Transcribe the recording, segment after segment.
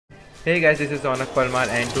Hey guys, this is Onak Palmar,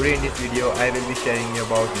 and today in this video I will be sharing you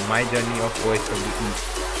about my journey of OSWE.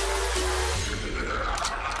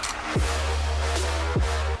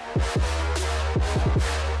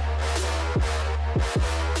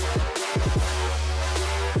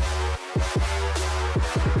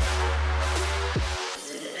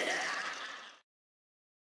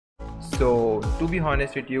 So to be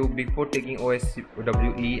honest with you, before taking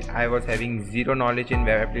OSWE I was having zero knowledge in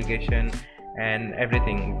web application and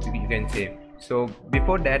everything, you can say. So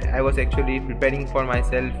before that I was actually preparing for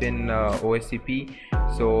myself in OSCP.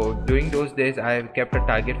 So during those days I kept a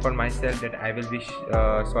target for myself that I will be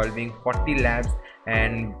solving 40 labs,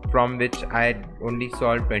 and from which I only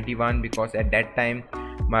solved 21 because at that time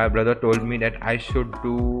my brother told me that I should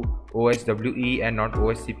do OSWE and not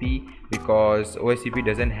OSCP, because OSCP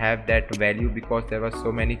doesn't have that value, because there were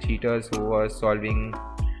so many cheaters who were solving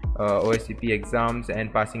OSCP exams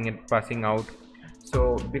and passing out.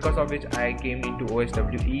 So because of which I came into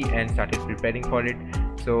OSWE and started preparing for it.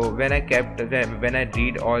 So when I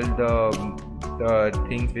read all the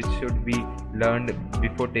things which should be learned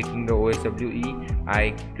before taking the OSWE,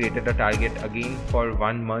 I created a target again for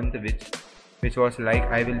 1 month, which was like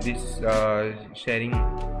I will be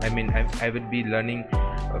I will be learning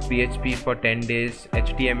PHP for 10 days,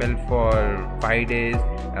 HTML for 5 days,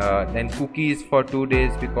 then cookies for 2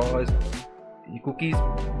 days, because cookies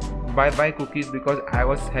why cookies, because I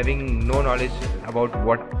was having no knowledge about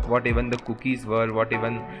what even the cookies were, what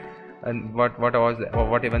even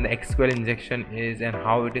the SQL injection is and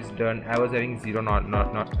how it is done. I was having zero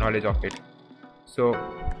knowledge of it. So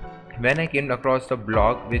when I came across the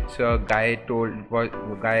blog which a guy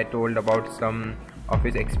told about some of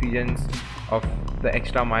his experience of the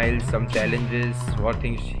extra miles, some challenges, what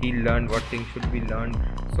things he learned, what things should be learned.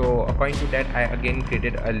 So according to that I again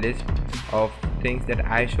created a list of things that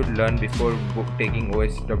I should learn before taking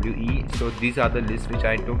OSWE. So these are the lists which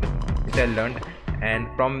I learned, and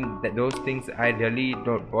from those things I really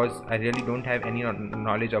don't have any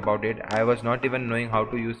knowledge about it. I was not even knowing how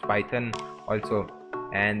to use Python also,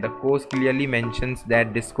 and the course clearly mentions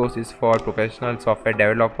that this course is for professional software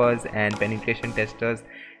developers and penetration testers,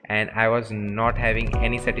 and I was not having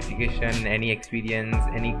any certification, any experience,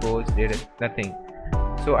 any course, nothing.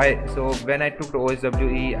 So when I took the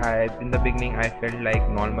OSWE, in the beginning I felt like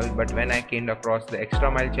normal, but when I came across the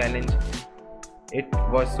extra mile challenge, it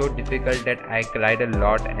was so difficult that I cried a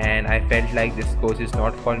lot, and I felt like this course is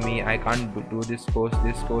not for me. I can't do this course.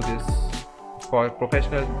 This course is for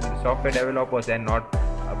professional software developers and not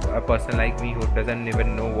a person like me who doesn't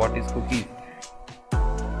even know what is cookies.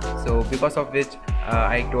 So because of which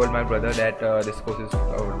I told my brother that this course is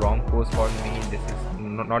a wrong course for me, this is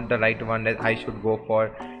not the right one that I should go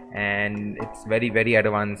for, and it's very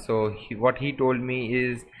advanced. So what he told me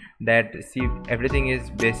is that, see, everything is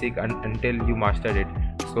basic until you mastered it.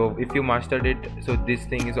 So if you mastered it, so this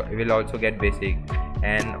thing will also get basic,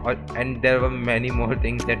 and there were many more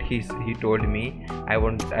things that he told me. I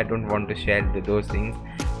don't want to share those things.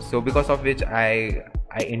 So because of which I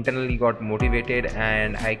internally got motivated,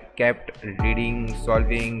 and I kept reading,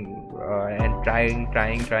 solving, and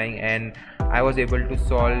trying, and I was able to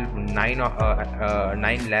solve 9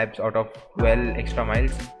 labs out of 12 extra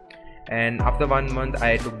miles. And after 1 month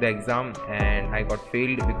I took the exam and I got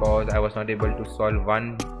failed because I was not able to solve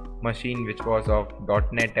one machine which was of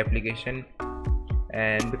 .NET application,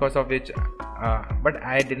 and because of which but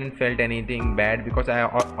I didn't felt anything bad, because I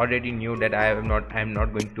already knew that I'm not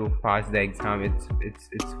going to pass the exam.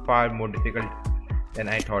 It's far more difficult than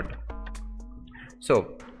I thought.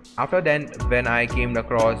 So after then, when I came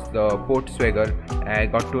across the port swagger, I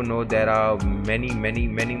got to know there are many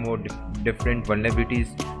more different vulnerabilities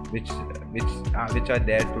which are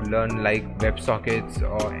there to learn, like WebSockets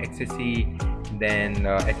or XSE, then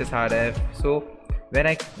SSRF. So when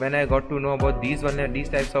I got to know about these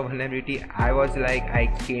types of vulnerability, I was like, I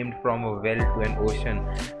came from a well to an ocean.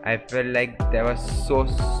 I felt like there was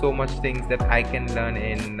so much things that I can learn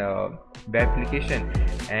in web application,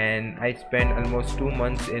 and I spent almost 2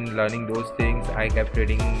 months in learning those things. I kept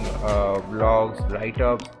reading blogs,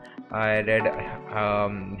 write-ups. I read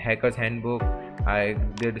Hacker's Handbook. I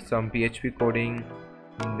did some PHP coding.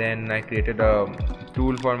 Then I created a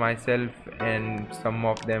tool for myself, and some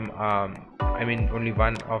of them only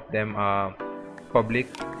one of them are public.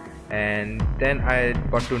 And then I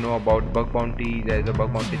got to know about bug bounty. There is a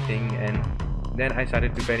bug bounty thing, and then I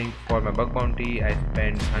started preparing for my bug bounty. I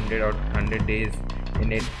spent 100 days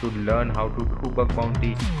in it to learn how to do bug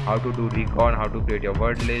bounty, how to do recon, how to create your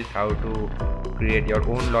word list, how to create your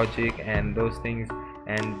own logic and those things.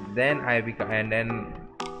 And then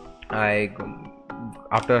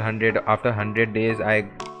after 100 days I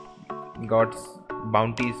got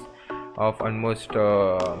bounties of almost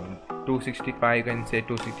 265, you can say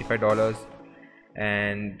 $265,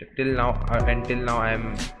 and until now I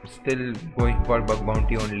am still going for bug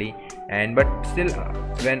bounty only. And but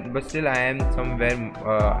still I am somewhere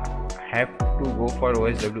have to go for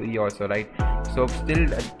OSWE also, right? So still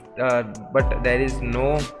but there is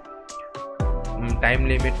no time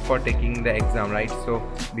limit for taking the exam, right? So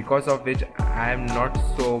because of which I am not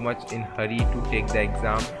so much in hurry to take the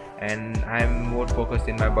exam, and I am more focused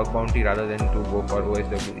in my bug bounty rather than to go for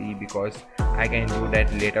OSWE, because I can do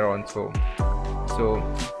that later on. So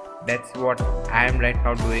that's what I am right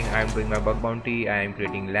now doing. I am doing my bug bounty, I am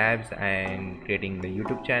creating labs, I am creating the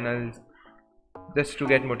YouTube channels just to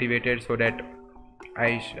get motivated, so that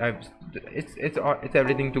it's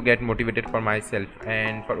everything to get motivated for myself.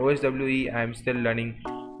 And for OSWE I am still learning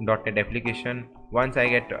 .NET application. Once I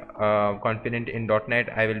get confident in .NET,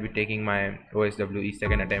 I will be taking my OSWE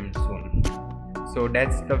second attempt soon. So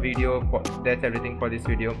that's the video that's everything for this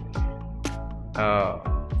video.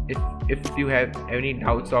 If you have any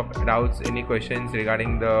doubts, any questions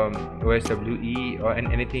regarding the OSWE or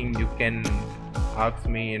anything, you can ask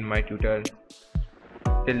me in my Twitter.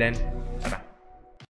 Till then,